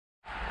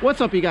What's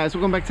up, you guys?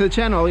 Welcome back to the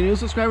channel. All you new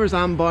subscribers,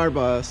 I'm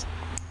Barbas.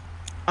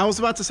 I was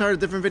about to start a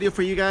different video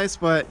for you guys,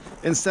 but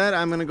instead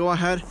I'm gonna go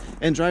ahead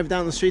and drive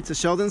down the street to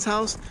Sheldon's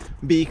house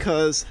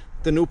because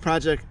the new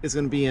project is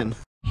gonna be in.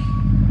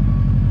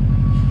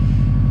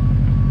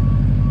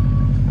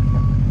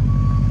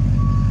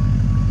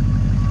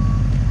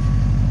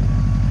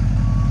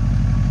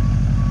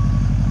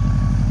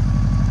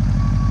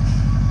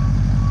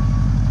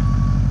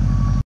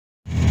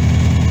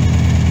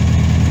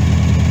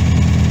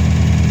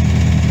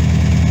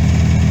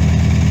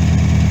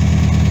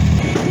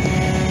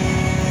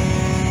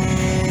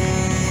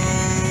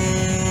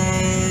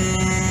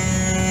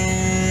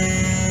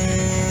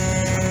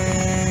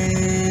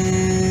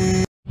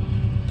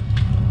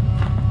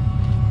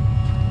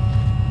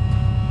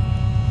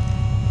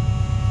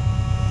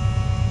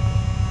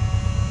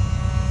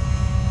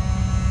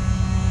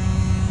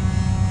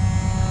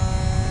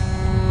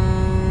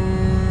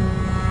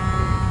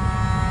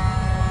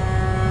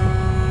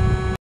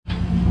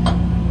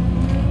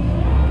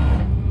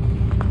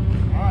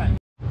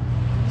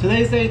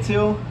 Today's day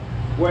 2.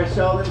 We're at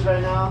Sheldon's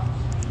right now.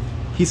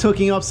 He's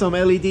hooking up some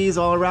LEDs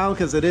all around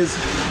because it is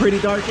pretty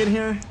dark in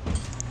here.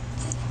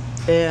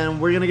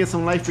 And we're gonna get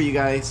some light for you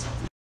guys.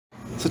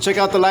 So check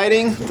out the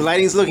lighting. The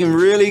lighting's looking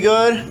really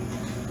good.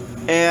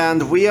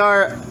 And we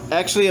are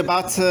actually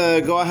about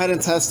to go ahead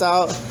and test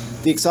out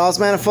the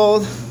exhaust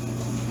manifold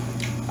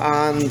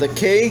on the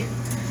K.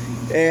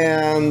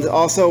 And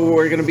also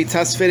we're gonna be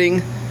test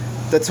fitting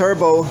the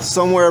turbo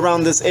somewhere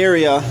around this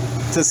area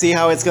to see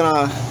how it's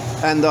gonna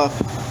end up.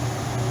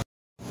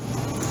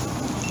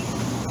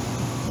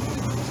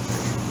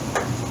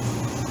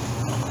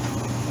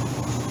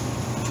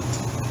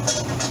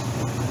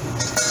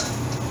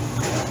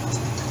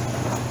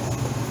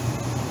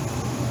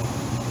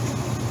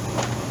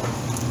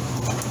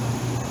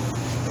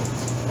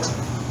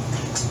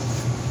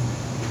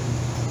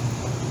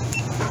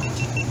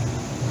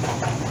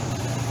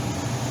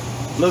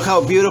 Look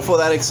how beautiful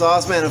that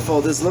exhaust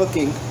manifold is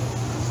looking.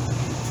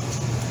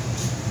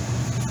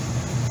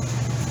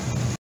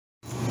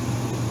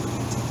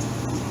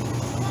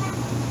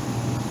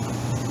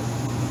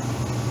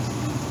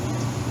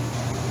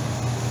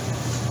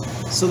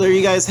 So there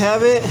you guys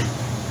have it.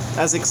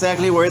 That's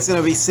exactly where it's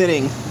gonna be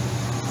sitting.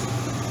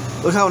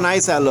 Look how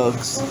nice that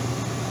looks.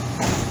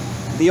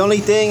 The only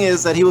thing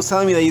is that he was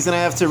telling me that he's gonna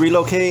have to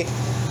relocate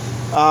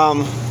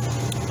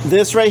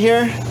this right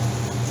here,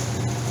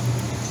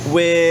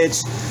 which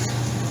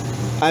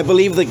I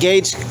believe the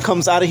gauge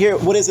comes out of here.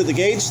 What is it, the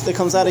gauge that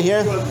comes out of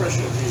here? Fuel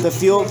pressure. The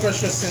fuel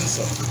pressure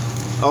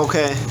sensor.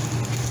 Okay.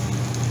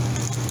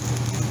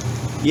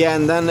 Yeah,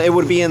 and then it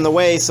would be in the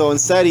way, so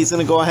instead he's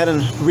gonna go ahead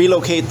and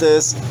relocate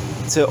this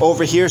to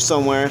over here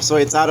somewhere so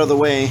it's out of the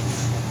way.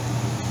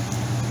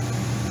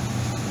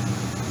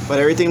 But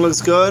everything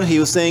looks good. He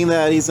was saying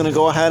that he's gonna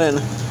go ahead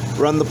and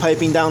run the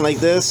piping down like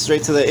this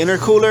straight to the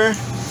intercooler.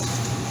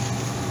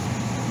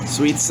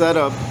 Sweet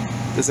setup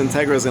this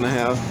Integra is gonna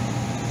have.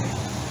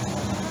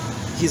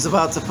 He's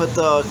about to put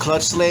the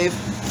clutch slave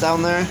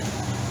down there.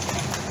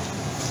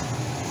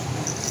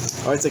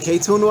 Oh, it's a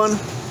ktuned one?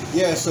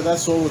 Yeah, so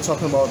that's what we're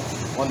talking about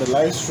on the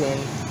live stream.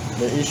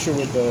 The issue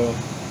with the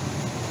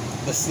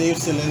slave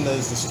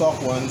cylinders, the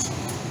stock ones,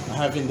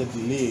 having the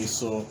delay.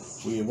 So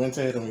we went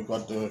ahead and we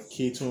got the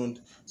ktuned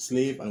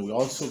slave, and we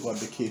also got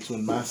the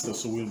ktuned master.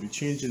 So we'll be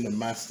changing the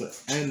master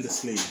and the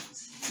slave,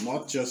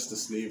 not just the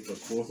slave but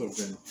both of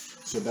them.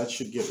 So that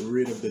should get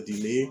rid of the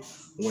delay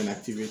when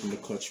activating the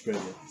clutch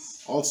pedal.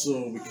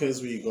 Also,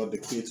 because we got the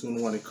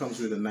ktuned one, it comes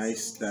with a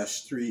nice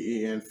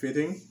 -3 AN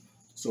fitting,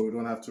 so we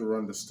don't have to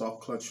run the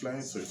stock clutch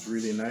line. So it's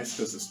really nice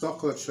because the stock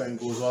clutch line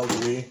goes all the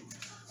way.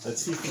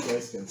 Let's see if you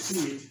guys can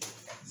see.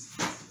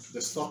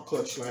 The stock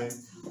clutch line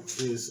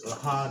is a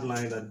hard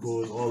line that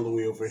goes all the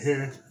way over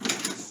here,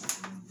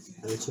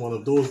 and it's one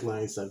of those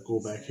lines that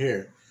go back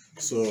here.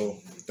 So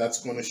that's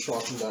going to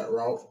shorten that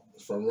route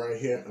from right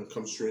here and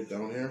come straight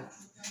down here.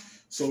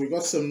 So we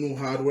got some new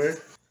hardware.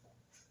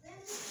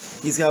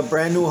 He's got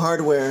brand new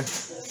hardware.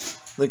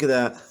 Look at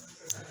that.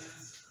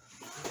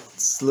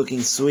 It's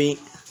looking sweet.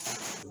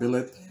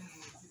 Billet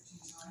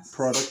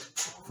product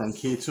from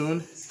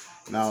ktuned.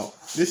 Now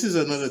this is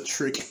another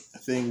trick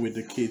thing with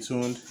the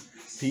ktuned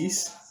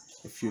piece.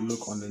 If you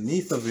look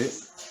underneath of it,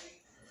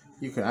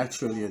 you can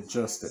actually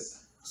adjust it.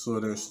 So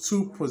there's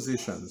 2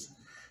 positions.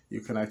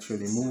 You can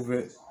actually move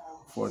it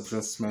for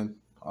adjustment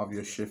of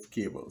your shift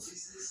cables.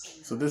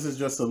 So this is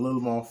just a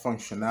little more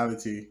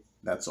functionality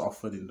that's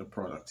offered in the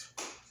product.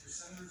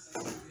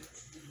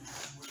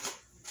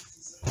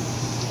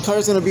 Car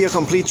is going to be a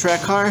complete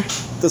track car.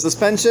 The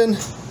suspension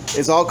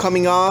is all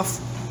coming off,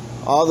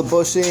 all the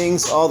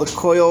bushings, all the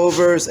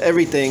coilovers,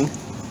 everything's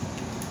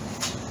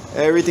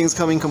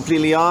coming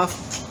completely off.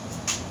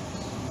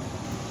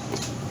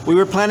 We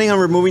were planning on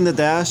removing the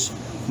dash,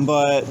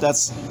 but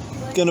that's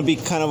gonna be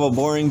kind of a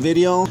boring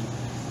video.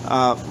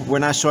 We're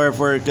not sure if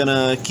we're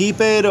gonna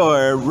keep it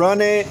or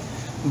run it,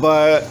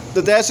 but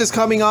the dash is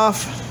coming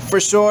off for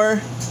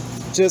sure.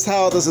 Just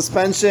how the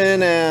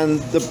suspension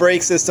and the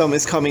brake system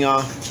is coming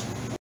off.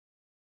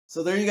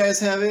 So there you guys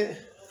have it.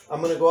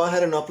 I'm gonna go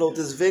ahead and upload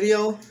this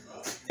video,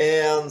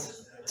 and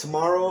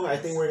tomorrow I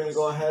think we're gonna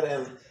go ahead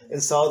and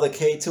install the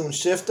ktuned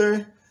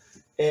shifter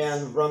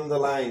and run the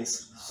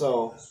lines.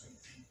 So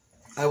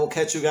I will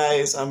catch you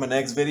guys on my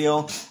next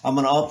video. I'm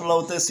gonna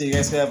upload this so you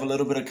guys can have a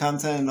little bit of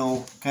content and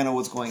know kind of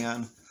what's going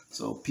on.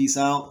 So peace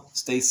out,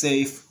 stay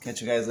safe,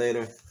 catch you guys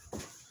later.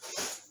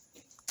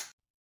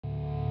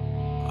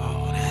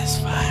 Oh, that's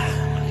fine.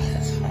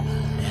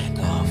 That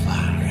go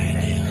fine right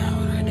there.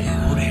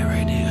 Oh, that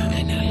right there.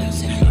 And that little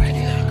city right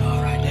there. That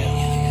go right there.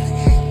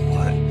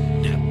 What?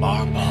 That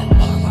bar boss.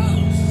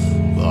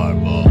 Bar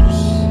boss.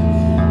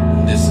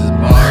 This is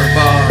bar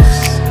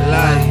boss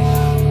life.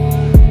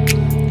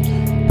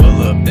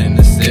 Pull up in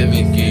the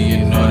Civic, yeah,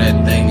 you know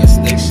that thing is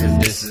stick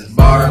shift. This is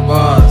bar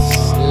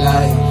boss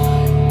life.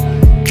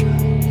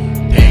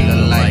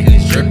 Like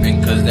it's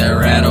dripping cause that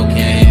rattle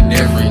can't hit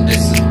different.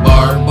 This is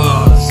bar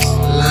boss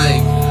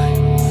life.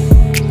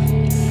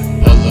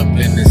 Pull up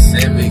in the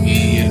Civic,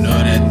 yeah, you know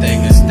that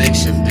thing is stick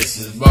shift. This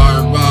is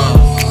bar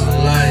boss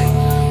life.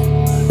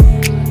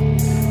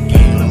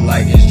 Can't look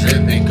like it's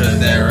dripping cause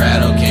that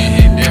rattle can't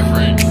hit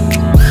different.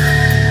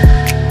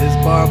 This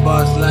bar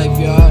boss life,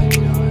 y'all.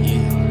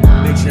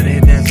 Yeah. Make sure to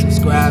hit that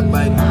subscribe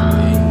button.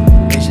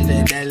 Yeah. Make sure to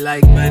hit that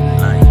like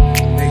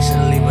button. Make sure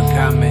to leave a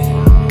comment.